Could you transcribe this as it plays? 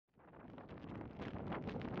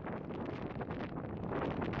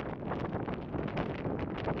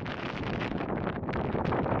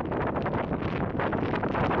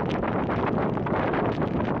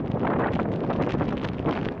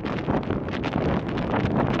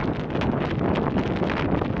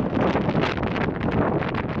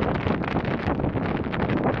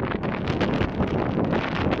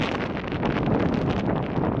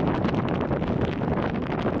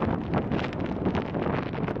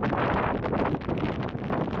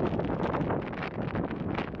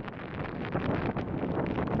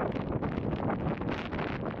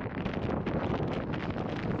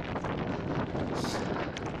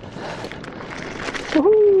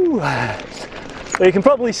Well, you can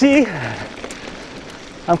probably see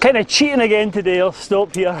I'm kind of cheating again today. I'll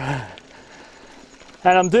stop here,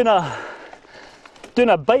 and I'm doing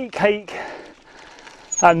a bike hike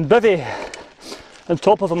and bivvy on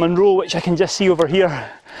top of a Munro, which I can just see over here.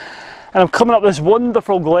 And I'm coming up this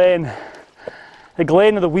wonderful glen, the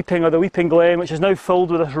Glen of the Weeping, or the Weeping Glen, which is now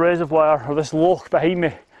filled with this reservoir, or this loch behind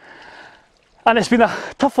me. And it's been a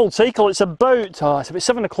tough old cycle. It's about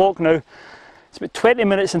 7 o'clock now. It's about 20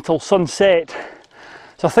 minutes until sunset.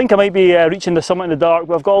 So I think I might be reaching the summit in the dark,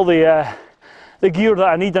 but I've got all the gear that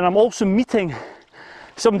I need, and I'm also meeting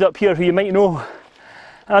somebody up here who you might know.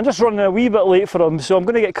 And I'm just running a wee bit late for him, so I'm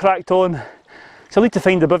going to get cracked on. So I need to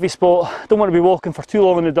find a bivvy spot. I don't want to be walking for too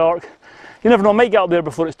long in the dark. You never know, I might get up there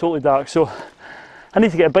before it's totally dark, so I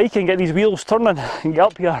need to get a bike and get these wheels turning and get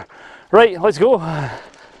up here. Right, let's go.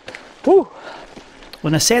 Woo.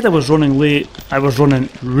 When I said I was running late, I was running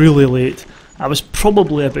really late. I was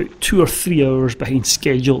probably about 2 or 3 hours behind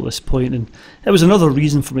schedule at this point, and it was another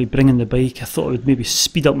reason for me bringing the bike. I thought it would maybe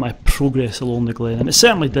speed up my progress along the Glen, and it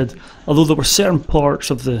certainly did, although there were certain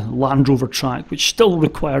parts of the Land Rover track which still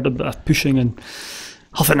required a bit of pushing and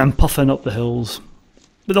huffing and puffing up the hills.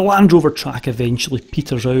 But the Land Rover track eventually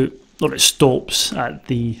peters out, or it stops at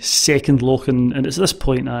the second loch, and it's at this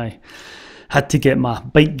point I had to get my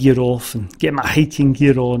bike gear off and get my hiking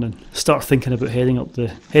gear on and start thinking about heading up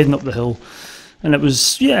the hill. And it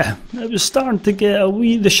was starting to get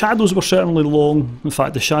the shadows were certainly long. In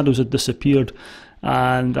fact, the shadows had disappeared,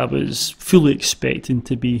 and I was fully expecting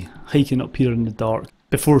to be hiking up here in the dark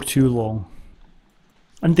before too long.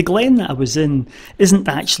 And the glen that I was in isn't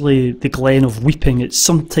actually the Glen of Weeping. It's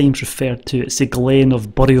sometimes referred to, it's the Glen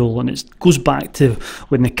of Burial, and it goes back to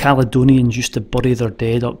when the Caledonians used to bury their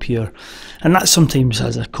dead up here. And that sometimes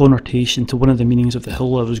has a connotation to one of the meanings of the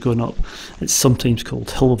hill I was going up. It's sometimes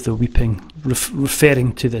called Hill of the Weeping,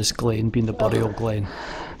 referring to this glen being the burial glen.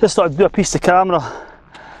 Just thought I'd do a piece of camera,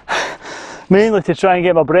 mainly to try and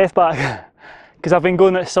get my breath back, because I've been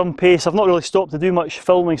going at some pace. I've not really stopped to do much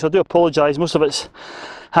filming, so I do apologise. Most of it's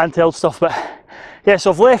handheld stuff, but yeah, so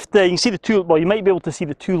I've left, you can see the two, well, you might be able to see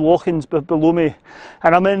the two lochings below me,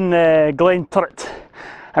 and I'm in Glen Turret,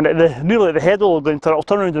 and nearly at the head of Glen Turret. I'll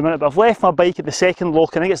turn around in a minute, but I've left my bike at the second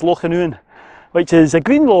loch, and I think it's Loch Anouan, which is a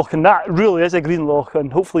green loch, and that really is a green loch,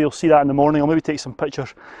 and hopefully you'll see that in the morning. I'll maybe take some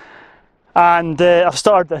pictures. And I've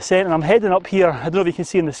started the ascent, and I'm heading up here. I don't know if you can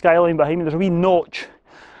see in the skyline behind me, there's a wee notch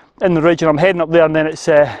in the ridge, and I'm heading up there, and then it's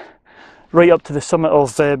right up to the summit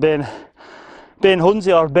of Ben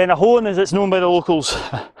Hunzi, or Ben Ahone as it's known by the locals.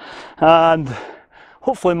 And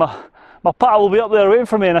hopefully my pal will be up there waiting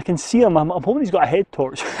for me, and I can see him. I'm hoping he's got a head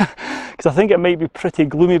torch, because I think it might be pretty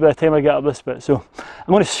gloomy by the time I get up this bit. So I'm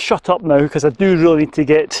going to shut up now, because I do really need to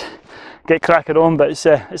get cracking on, but it's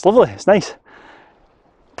lovely, it's nice.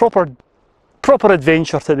 Proper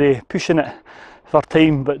adventure today, pushing it for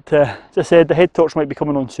time, but as I said, the head torch might be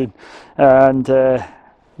coming on soon, and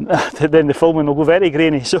then the filming will go very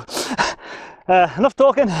grainy. So enough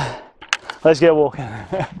talking, let's get walking.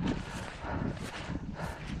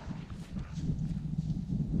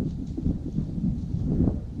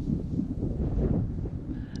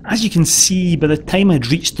 As you can see, by the time I'd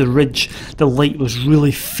reached the ridge, the light was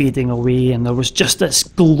really fading away, and there was just this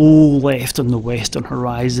glow left on the western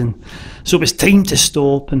horizon. So it was time to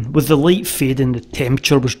stop, and with the light fading, the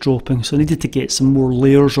temperature was dropping, so I needed to get some more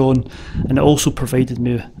layers on, and it also provided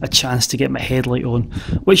me a chance to get my headlight on,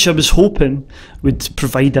 which I was hoping would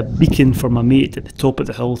provide a beacon for my mate at the top of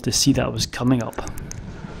the hill to see that I was coming up.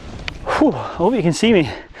 Whew, I hope you can see me.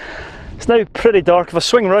 It's now pretty dark. If I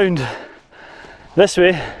swing round this way,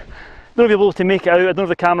 I don't know if you'll be able to make it out, I don't know if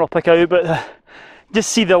the camera will pick out, but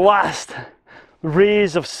just see the last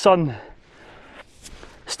rays of sun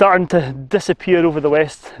starting to disappear over the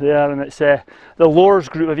west there, and it's the Lors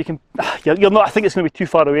group. If you can, you'll not, I think it's going to be too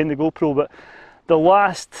far away in the GoPro, but the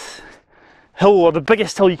last hill, or the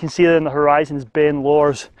biggest hill you can see there in the horizon, is Ben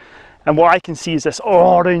Lors, and what I can see is this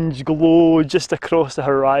orange glow just across the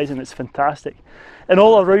horizon. It's fantastic, and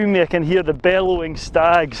all around me I can hear the bellowing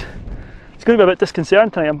stags. It's going to be a bit disconcerting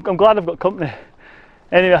tonight. I'm glad I've got company.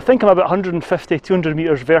 Anyway, I think I'm about 150, 200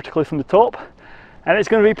 metres vertically from the top, and it's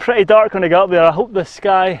going to be pretty dark when I get up there. I hope the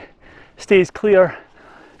sky stays clear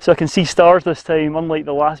so I can see stars this time, unlike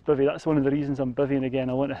the last bivvy. That's one of the reasons I'm bivvying again.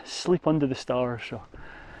 I want to sleep under the stars. So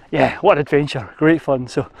yeah, what an adventure, great fun.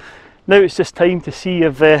 So now it's just time to see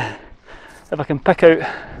if I can pick out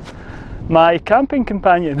my camping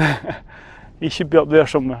companion. He should be up there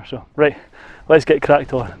somewhere, so right. Let's get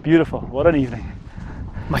cracked on. Beautiful, what an evening.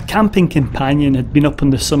 My camping companion had been up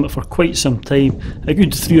on the summit for quite some time, a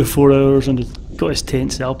good 3 or 4 hours, and had got his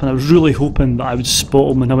tent set up, and I was really hoping that I would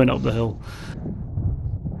spot him when I went up the hill.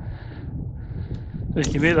 If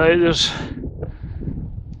you can make that out, there's...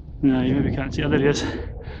 No, you maybe can't see it. There he is.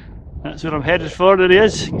 That's where I'm headed for. There he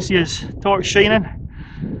is. You can see his torch shining.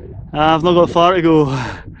 I've not got far to go.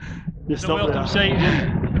 Just up welcome there. Sight.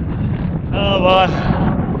 Oh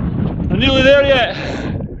man, I'm nearly there yet.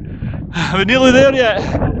 I'm nearly there yet.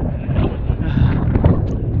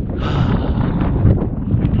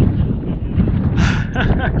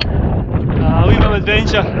 A wee bit of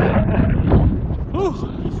adventure.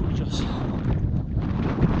 Just...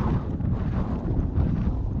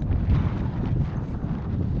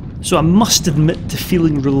 So I must admit to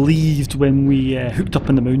feeling relieved when we hooked up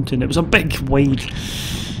on the mountain. It was a big, wide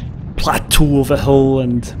plateau of a hill,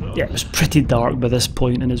 and yeah, it was pretty dark by this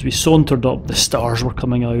point, and as we sauntered up, the stars were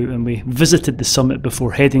coming out, and we visited the summit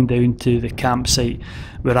before heading down to the campsite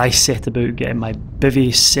where I set about getting my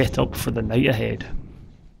bivvy set up for the night ahead.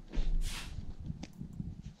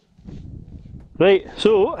 Right,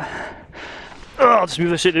 so I'll just move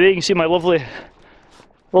this out of the way. You can see my lovely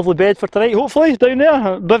bed for tonight, hopefully, down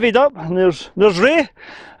there, bivvied up, and there's Ray,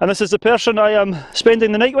 and this is the person I am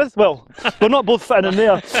spending the night with. Well, we're not both fitting in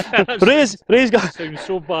there. Ray's got... Sounds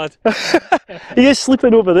so bad. He is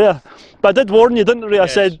sleeping over there. But I did warn you, didn't I, Ray?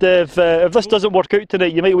 Yes. I said, if this doesn't work out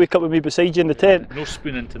tonight, you might wake up with me beside you in the tent. No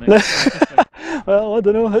spooning tonight. Well, I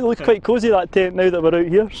don't know, it looks quite cosy, that tent, now that we're out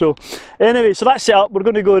here. So, anyway, so that's set up. We're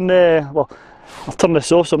going to go and, well, I'll turn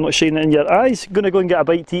this off so I'm not shining it in your eyes. Going to go and get a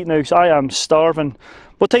bite to eat now, because I am starving.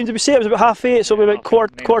 What time did we say? It was about 8:30, so we're about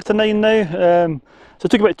quarter to 9 now. So it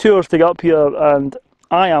took about 2 hours to get up here, and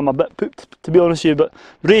I am a bit pooped, to be honest with you. But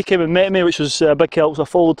Ray came and met me, which was a big help. So I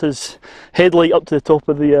followed his headlight up to the top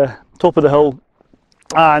of the hill,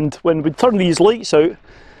 and when we turn these lights out,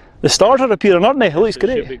 the stars are appearing, aren't they? It looks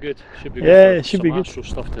great. Should be good. Should be good. Yeah, it should be good. Astro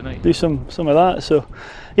stuff tonight. Do some of that. So,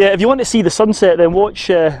 yeah, if you want to see the sunset, then watch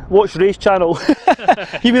Ray's channel.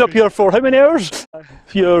 You've been up here for how many hours? A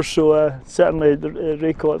few hours. So certainly,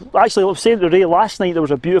 Ray caught. Actually, I was saying to Ray last night there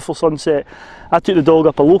was a beautiful sunset. I took the dog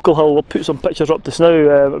up a local hill. I'll put some pictures up just now.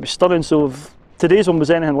 It was stunning. So if today's one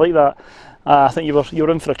was anything like that, I think you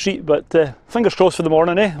were in for a treat. But fingers crossed for the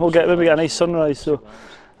morning, eh? We'll maybe get a nice sunrise. So,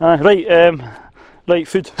 right,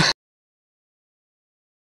 food.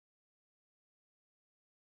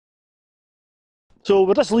 So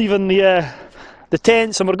we're just leaving the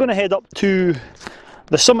tents, and we're going to head up to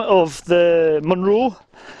the summit of the Munro,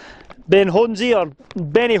 Ben Honsie, or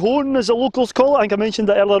Benny Hone as the locals call it. I think I mentioned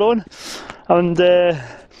that earlier on. And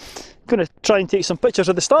going to try and take some pictures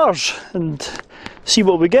of the stars and see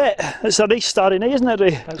what we get. It's a nice starry night, isn't it,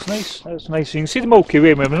 Ray? That's nice, that's nice. You can see the Milky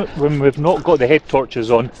Way when we've not got the head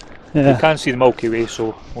torches on. Yeah. You can see the Milky Way,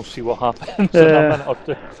 so we'll see what happens in a minute or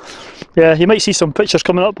two. Yeah, you might see some pictures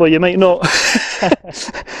coming up, or you might not.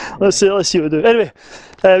 Let's see what we do. Anyway,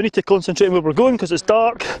 we need to concentrate on where we're going because it's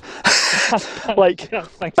dark, like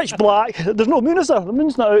pitch black. There's no moon, is there? The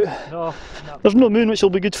moon's not out. No. There's no moon, which will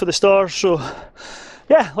be good for the stars. So,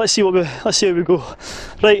 yeah, let's see how we go.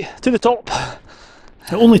 Right, to the top.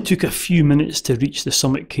 It only took a few minutes to reach the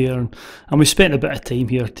summit cairn, and we spent a bit of time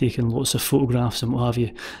here taking lots of photographs and what have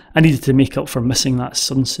you. I needed to make up for missing that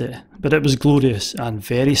sunset, but it was glorious and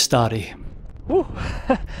very starry. Well,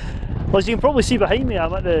 as you can probably see behind me,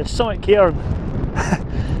 I'm at the summit cairn,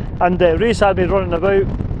 and Ray's had me running about.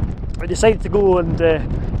 I decided to go, and I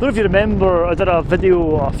don't know if you remember, I did a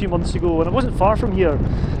video a few months ago, and it wasn't far from here.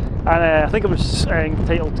 And I think it was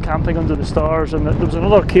entitled Camping Under the Stars, and there was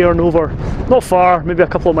another cairn over, not far, maybe a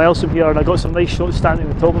couple of miles from here, and I got some nice shots standing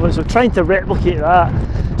on the top of it, so trying to replicate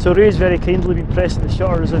that. So Ray's very kindly been pressing the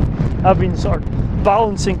shutters, and I've been sort of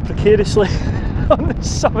balancing precariously on the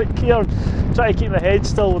summit cairn, trying to keep my head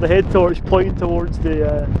still with the head torch pointing towards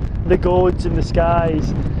the gods in the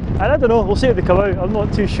skies. And I don't know, we'll see if they come out. I'm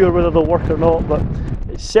not too sure whether they'll work or not, but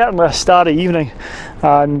it's certainly a starry evening,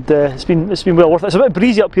 and it's been well worth it. It's a bit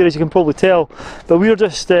breezy up here, as you can probably tell, but we're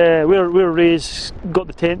just where Ray's got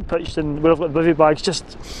the tent pitched and where I've got the bivvy bags,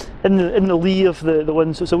 just in the lee of the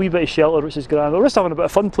wind, so it's a wee bit of shelter, which is grand. We're just having a bit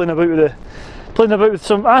of fun playing about with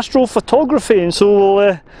some astrophotography, and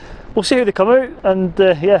so we'll see how they come out. And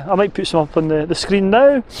yeah, I might put some up on the screen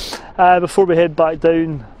now before we head back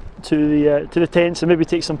down to the tents, and maybe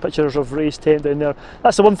take some pictures of Ray's tent down there.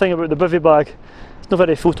 That's the one thing about the bivvy bag. Not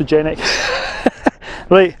very photogenic.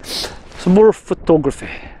 Right, some more photography.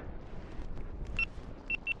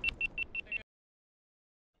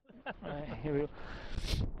 Right, here we go.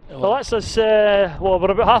 Well, that's us. Well,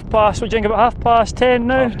 we're about 10:30. What do you think, about 10:30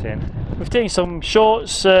 now? 10:30. We've taken some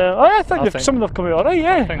shots. I think some of them have come out alright.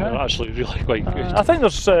 Yeah, I think they're actually really quite good. I think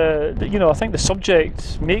there's, you know, I think the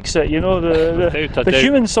subject makes it. You know, the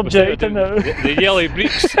human subject and the yellow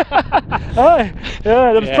breeks. Aye,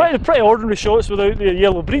 yeah, there was pretty ordinary shots without the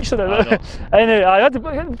yellow breeks in it. Anyway, I had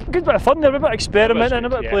a good bit of fun there, a bit of experimenting, a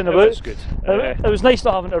bit of playing about. It was good. It was nice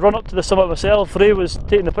not having to run up to the summit myself. Ray was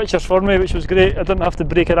taking the pictures for me, which was great. I didn't have to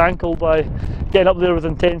break an ankle by getting up there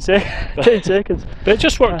within 10 seconds. But it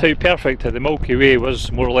just worked out perfect. The Milky Way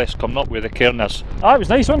was more or less coming up with the Cairns. Ah, it was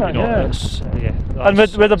nice, wasn't it? You know, and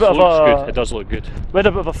with a bit of good. It does look good. We had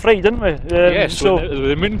a bit of a fright, didn't we? Yes, so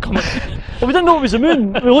the moon coming. Well, we didn't know it was the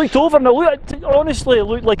moon. We looked over and honestly it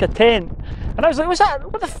looked like a tent. And I was like, what's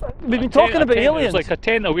that? What the f? We've been talking about aliens. It was like a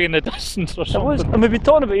tent away in the distance or something. It was, and we've been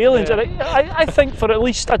talking about aliens. And I think for at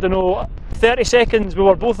least, I don't know, 30 seconds we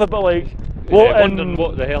were both a bit like, wondering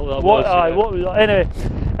what the hell that was. What was that? Anyway,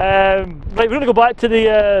 right, we're going to go back to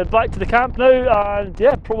the camp now, and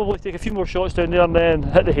yeah, probably take a few more shots down there and then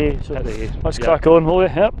hit the hay. So let's crack on, will we?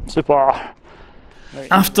 Yep, super.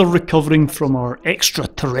 Right. After recovering from our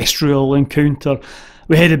extraterrestrial encounter,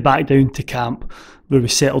 we headed back down to camp, where we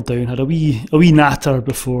settled down, had a wee natter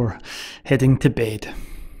before heading to bed.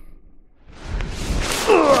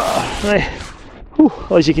 Right, whew,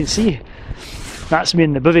 as you can see, that's me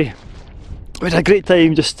in the bivvy. We had a great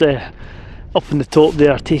time just up in the top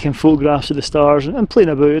there, taking photographs of the stars and playing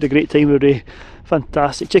about. We had a great time with Ray.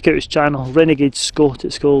 Fantastic. Check out his channel, Renegade Scot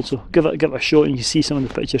it's called, so give it a shot and you see some of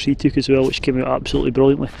the pictures he took as well, which came out absolutely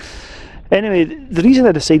brilliantly. Anyway, the reason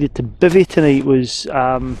I decided to bivvy tonight was,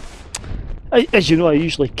 as you know, I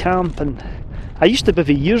usually camp, and I used to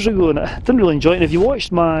bivvy years ago and I didn't really enjoy it. And if you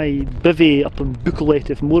watched my bivvy up in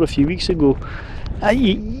Buccleuch more a few weeks ago,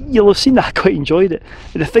 you'll have seen that I quite enjoyed it.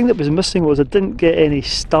 The thing that was missing was I didn't get any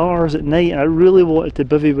stars at night, and I really wanted to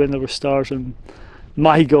bivvy when there were stars, and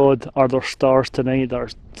my God, are there stars tonight.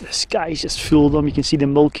 The sky's just full of them. You can see the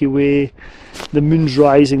Milky Way, the moon's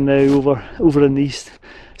rising now over in the east.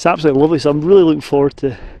 It's absolutely lovely, so I'm really looking forward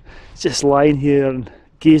to just lying here and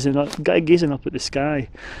gazing up at the sky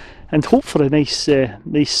and hope for a nice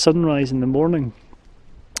sunrise in the morning.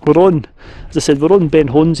 We're on, as I said, we're on Ben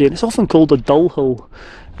Hornsey, and it's often called a dull hill.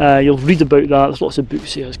 You'll read about that, there's lots of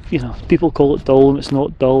books here, you know, people call it dull and it's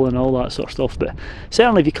not dull and all that sort of stuff, but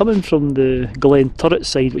certainly if you come in from the Glen turret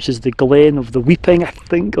side, which is the Glen of the Weeping, I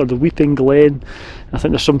think, or the Weeping Glen, I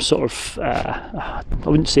think there's some sort of, I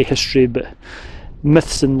wouldn't say history, but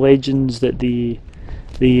myths and legends that the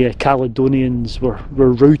Caledonians were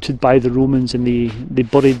routed by the Romans, and they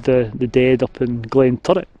buried the dead up in Glen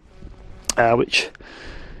turret, which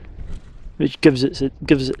gives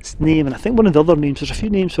its name. And I think one of the other names, there's a few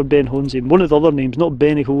names for Ben Hornsey, and one of the other names, not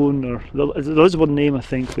Benihone, or there is one name I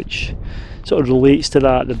think which sort of relates to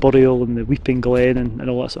that, the burial and the Weeping Glen and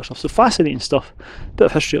all that sort of stuff. So fascinating stuff. Bit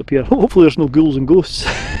of history up here. Hopefully there's no ghouls and ghosts.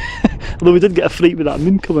 Although we did get a fright with that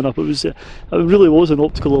moon coming up. It really was an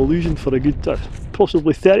optical illusion for a good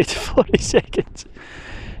possibly 30 to 40 seconds.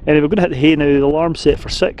 Anyway, we're going to hit the hay now. The alarm's set for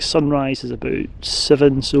 6, sunrise is about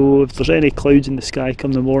 7, so if there's any clouds in the sky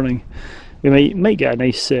come the morning, we might get a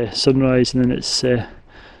nice sunrise, and then it's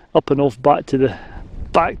up and off back to the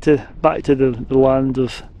land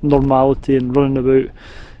of normality and running about,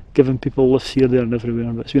 giving people lifts here, there and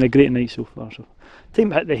everywhere. But it's been a great night so far. So time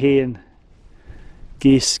to hit the hay and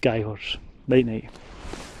gaze skywards. Night night.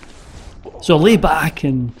 So I lay back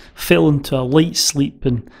and fell into a light sleep,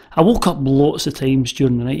 and I woke up lots of times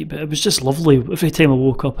during the night, but it was just lovely. Every time I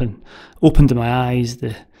woke up and opened my eyes,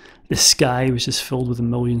 the sky was just filled with a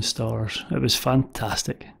million stars. It was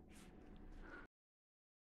fantastic.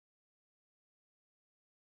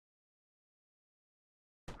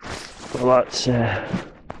 Well, that's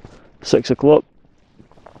 6 o'clock.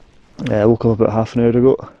 I woke up about half an hour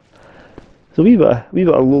ago. There's a wee bit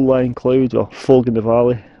of low-lying cloud, well, fog in the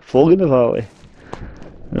valley,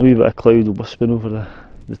 and a wee bit of cloud wisping over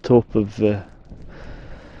the top of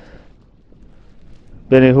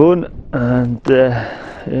Benihone, and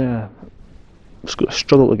yeah, I'm just going to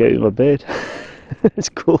struggle to get out of my bed. It's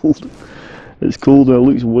cold, and it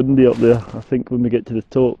looks windy up there. I think when we get to the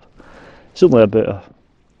top, it's only about a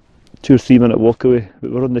 2 or 3 minute walk away,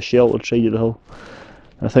 but we're on the sheltered side of the hill.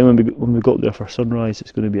 I think when we got there for sunrise,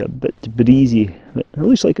 it's going to be a bit breezy. It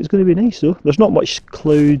looks like it's going to be nice though. There's not much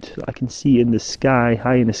cloud that I can see in the sky,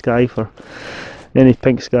 high in the sky, for any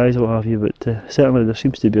pink skies or what have you, but certainly there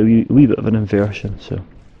seems to be a wee bit of an inversion, so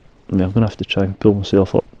I'm going to have to try and pull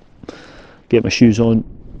myself up, get my shoes on,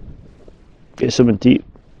 get something to eat,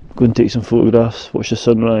 go and take some photographs, watch the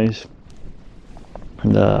sunrise,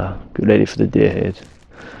 and get ready for the day ahead.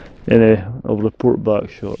 Anyway, I'll report back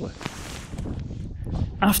shortly.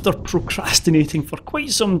 after procrastinating for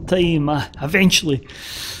quite some time, I eventually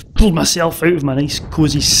pulled myself out of my nice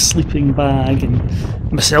cosy sleeping bag,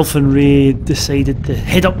 and myself and Ray decided to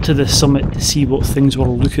head up to the summit to see what things were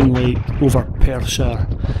looking like over Perthshire.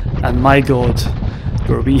 And my God,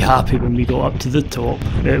 were we happy when we got up to the top.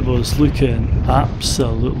 It was looking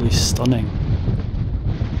absolutely stunning.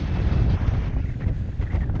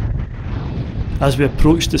 As we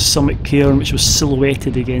approached the summit cairn, which was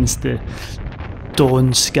silhouetted against the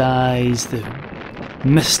dawn skies, the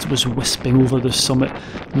mist was wisping over the summit,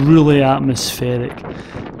 really atmospheric.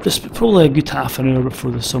 Just probably a good half an hour before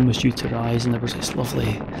the sun was due to rise, and there was this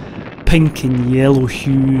lovely pink and yellow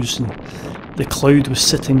hues, and the cloud was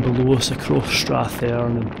sitting below us across Strath,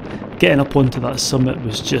 and getting up onto that summit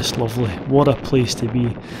was just lovely. What a place to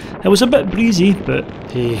be. It was a bit breezy, but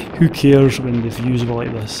hey, who cares when the views were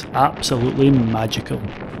like this? Absolutely magical.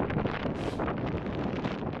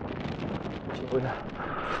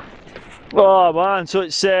 Oh man, so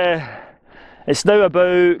it's now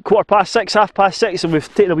about 6:15, 6:30, and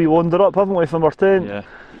we've taken a wee wander up, haven't we, from our tent? Yeah.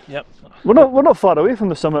 Yep. We're not far away from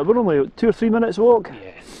the summit. We're only 2 or 3 minutes walk.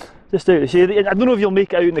 Yeah. Just out of the shade. I don't know if you'll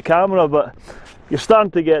make it out in the camera, but you're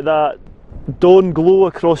starting to get that dawn glow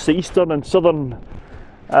across the eastern and southern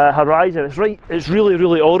horizon. It's really,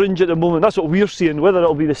 really orange at the moment. That's what we're seeing. Whether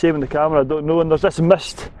it'll be the same in the camera, I don't know. And there's this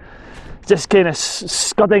mist just kind of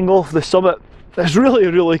scudding off the summit. It's really,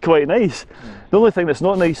 really quite nice. The only thing that's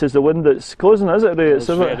not nice is the wind that's causing it, is it, Ray?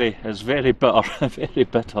 It's very bitter, very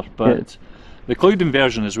bitter. But the cloud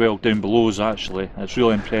inversion as well down below is actually, it's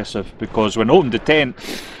really impressive, because when I opened the tent,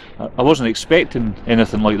 I wasn't expecting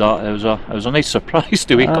anything like that. It was a nice surprise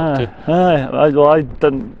to wake up to. Well, I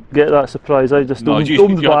didn't get that surprise. I just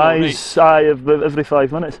opened my eyes every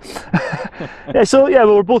 5 minutes. We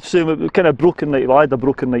were both saying we kind of broken night. Well, I had a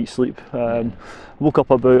broken night's sleep. Woke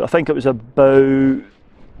up about, I think it was about, the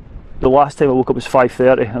last time I woke up was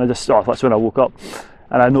 5:30, and that's when I woke up,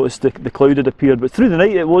 and I noticed the cloud had appeared. But through the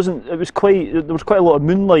night there was quite a lot of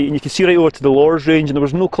moonlight, and you could see right over to the Lord's Range, and there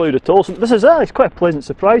was no cloud at all. So this is it's quite a pleasant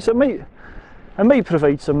surprise. It might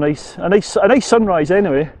provide a nice sunrise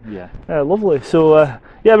anyway. Yeah. Lovely. So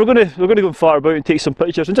we're going to go far about and take some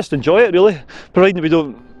pictures and just enjoy it, really, providing we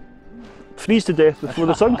don't freeze to death before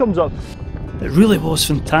the sun comes up. It really was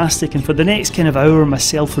fantastic, and for the next kind of hour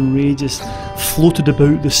myself and Ray just floated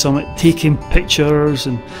about the summit taking pictures,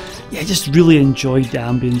 and just really enjoyed the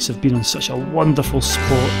ambience of being on such a wonderful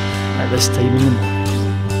spot at this time in the morning.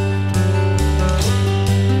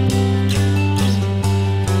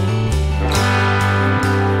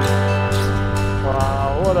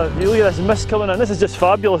 Wow, what a view. Look at this mist coming in. This is just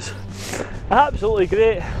fabulous. Absolutely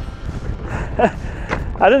great.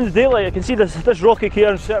 And in the daylight I can see this rocky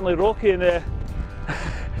cairn, certainly rocky, and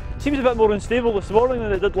seems a bit more unstable this morning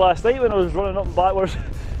than it did last night when I was running up and backwards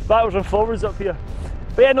and forwards up here.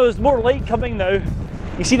 But yeah, no, there's more light coming now.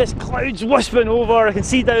 You see this clouds wisping over. I can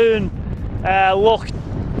see down Loch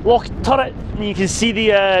Turret, and you can see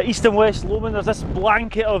the east and west Lomond. There's this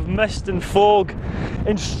blanket of mist and fog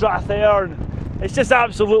in Strath. It's just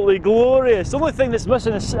absolutely glorious. The only thing that's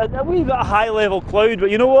missing is a wee bit of high level cloud,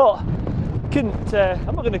 but you know what? I'm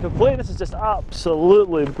not going to complain. This is just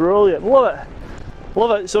absolutely brilliant. Love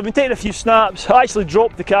it. So I've been taking a few snaps. I actually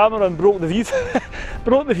dropped the camera and broke the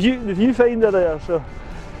viewfinder there. So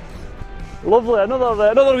lovely.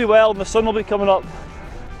 Another wee while, and the sun will be coming up,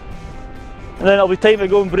 and then it'll be time to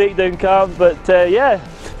go and break down camp. But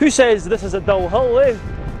who says this is a dull hill, eh?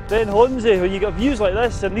 Ben Hornsey. When you get views like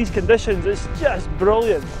this in these conditions, it's just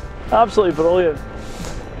brilliant. Absolutely brilliant.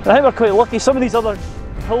 And I think we're quite lucky. Some of these other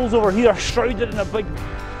hills over here are shrouded in a big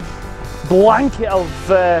blanket of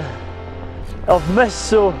mist,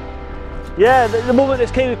 so the moment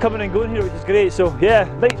it's kind of coming and going here, which is great. So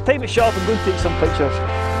time to shut up and go and take some pictures.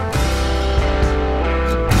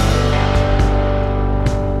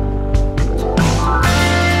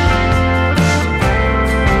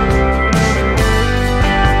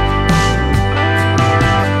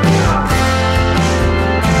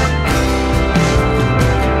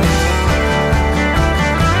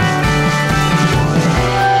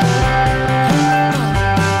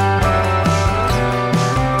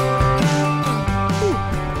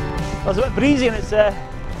 It's a bit breezy and it's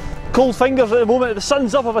cold fingers at the moment. The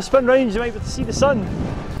sun's up. If I spin round, you might be able to see the sun.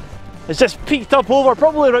 It's just peaked up over,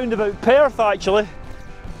 probably around about Perth actually.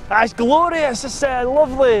 It's glorious. It's a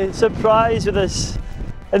lovely surprise with this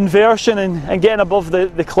inversion and getting above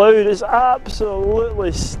the cloud. It's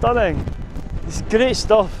absolutely stunning. It's great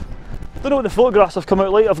stuff. Don't know what the photographs have come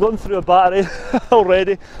out like. I've gone through a battery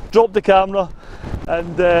already, dropped the camera,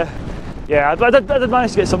 and I did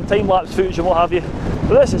manage to get some time-lapse footage and what have you.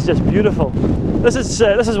 But this is just beautiful. this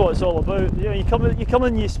is what it's all about. You know, you come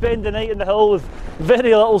in, you spend the night in the hill with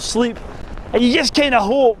very little sleep, and you just kind of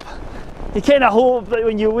hope. You kind of hope that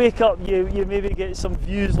when you wake up, you maybe get some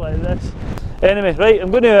views like this. Anyway, right,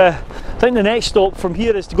 I'm going to. I think the next stop from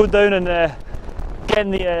here is to go down and get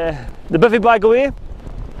the bivvy bag away,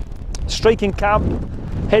 striking camp,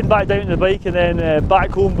 head back down to the bike, and then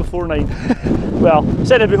back home before 9. Well,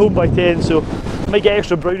 said I'd be home by 10, so I might get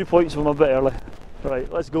extra brownie points if I'm a bit early.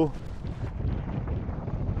 Right, let's go.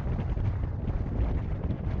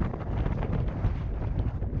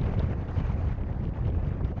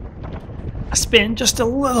 I spent just a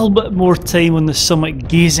little bit more time on the summit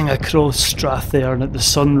gazing across Strath there and at the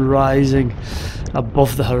sun rising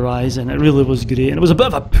above the horizon. It really was great, and it was a bit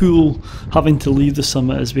of a pull having to leave the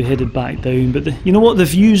summit as we headed back down, but you know what, the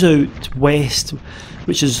views out west,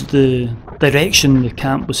 which is the direction the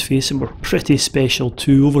camp was facing, were pretty special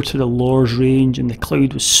too, over to the Lord's Range, and the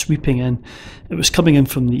cloud was sweeping in. It was coming in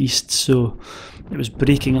from the east, so it was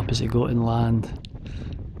breaking up as it got inland.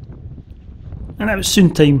 And it was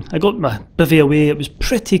soon time. I got my bivvy away. It was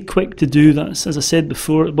pretty quick to do. That's, as I said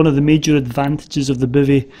before, one of the major advantages of the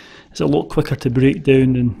bivvy. It's a lot quicker to break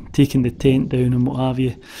down than taking the tent down and what have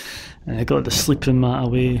you. And I got the sleeping mat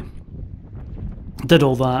away. Did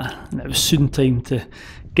all that, and it was soon time to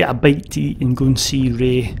get a bite to eat and go and see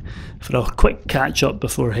Ray for a quick catch up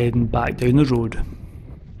before heading back down the road.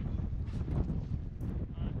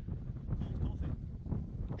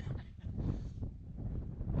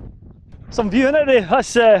 Some view in it, Ray.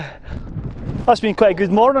 That's been quite a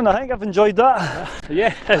good morning. I think I've enjoyed that.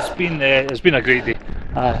 Yeah, it's been a great day.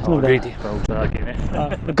 No a great day. Well, again,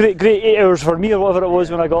 a great 8 hours for me, or whatever it was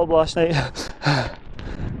when I got up last night.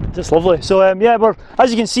 Just lovely. So yeah,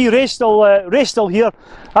 as you can see, Ray's still here.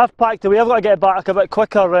 I've packed away. I've got to get back a bit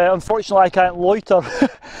quicker. Unfortunately, I can't loiter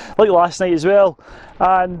like last night as well.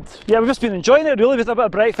 And yeah, we've just been enjoying it really, with a bit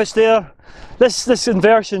of breakfast there. This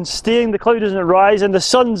inversion's staying, the cloud isn't rising, the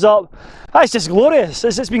sun's up. It's just glorious.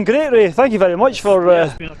 It's been great, Ray. Thank you very much for. Yeah,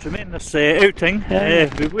 it's been a tremendous outing.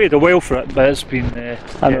 We waited a while for it, but it's been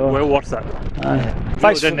well worth it.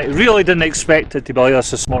 Really didn't expect it to be like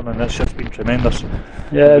this morning. It's just been tremendous.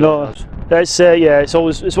 Yeah, no, it's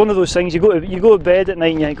it's one of those things. You go to bed at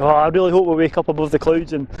night and you think, oh, I really hope we wake up above the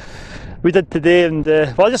clouds, and we did today. And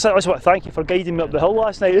well, I just want to thank you for guiding me up the hill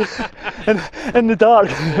last night in the dark.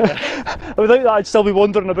 Without that, I'd still be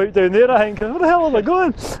wandering about down there. I think, where the hell am I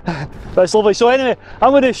going? But it's lovely. So anyway,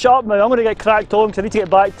 I'm going to shut up now. I'm going to get cracked on because I need to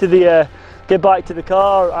get back to the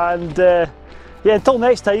car. And yeah, until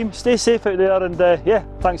next time, stay safe out there. And yeah,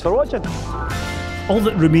 thanks for watching. All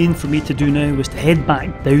that remained for me to do now was to head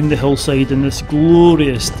back down the hillside on this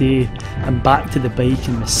glorious day and back to the bike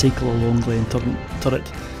and the cycle along Glen Turret.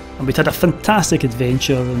 And we'd had a fantastic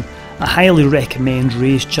adventure, and I highly recommend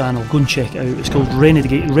Ray's channel. Go and check it out. It's called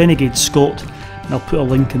Renegade Scot, and I'll put a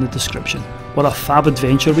link in the description. What a fab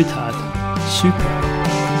adventure we'd had. Super.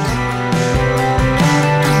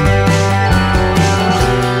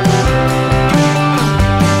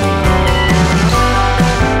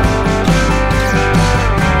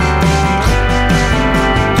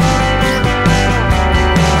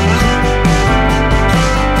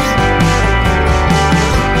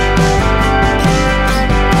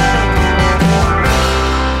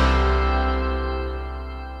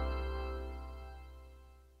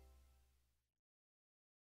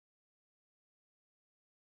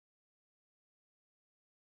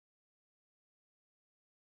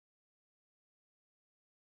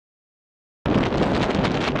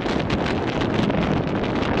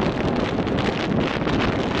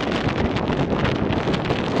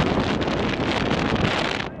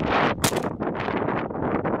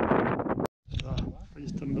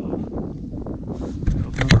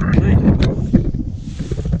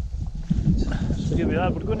 So here we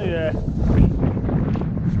are. We're going to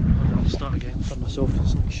I'll start again for myself.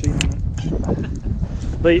 It's like shine on it.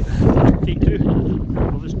 Right, take 2.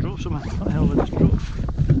 Well, this drop somewhere. What the hell did this drop?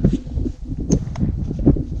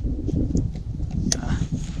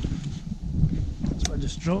 That's what I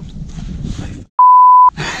just dropped.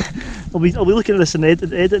 I'll be looking at this in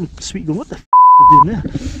editing suite going, what the f are they doing there?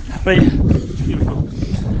 Right, beautiful.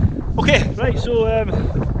 Okay, right, so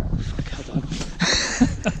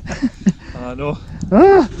I know.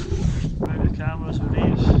 Out the cameras with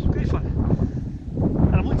these. Great fun.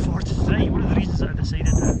 And I'm looking forward to tonight. One of the reasons that I decided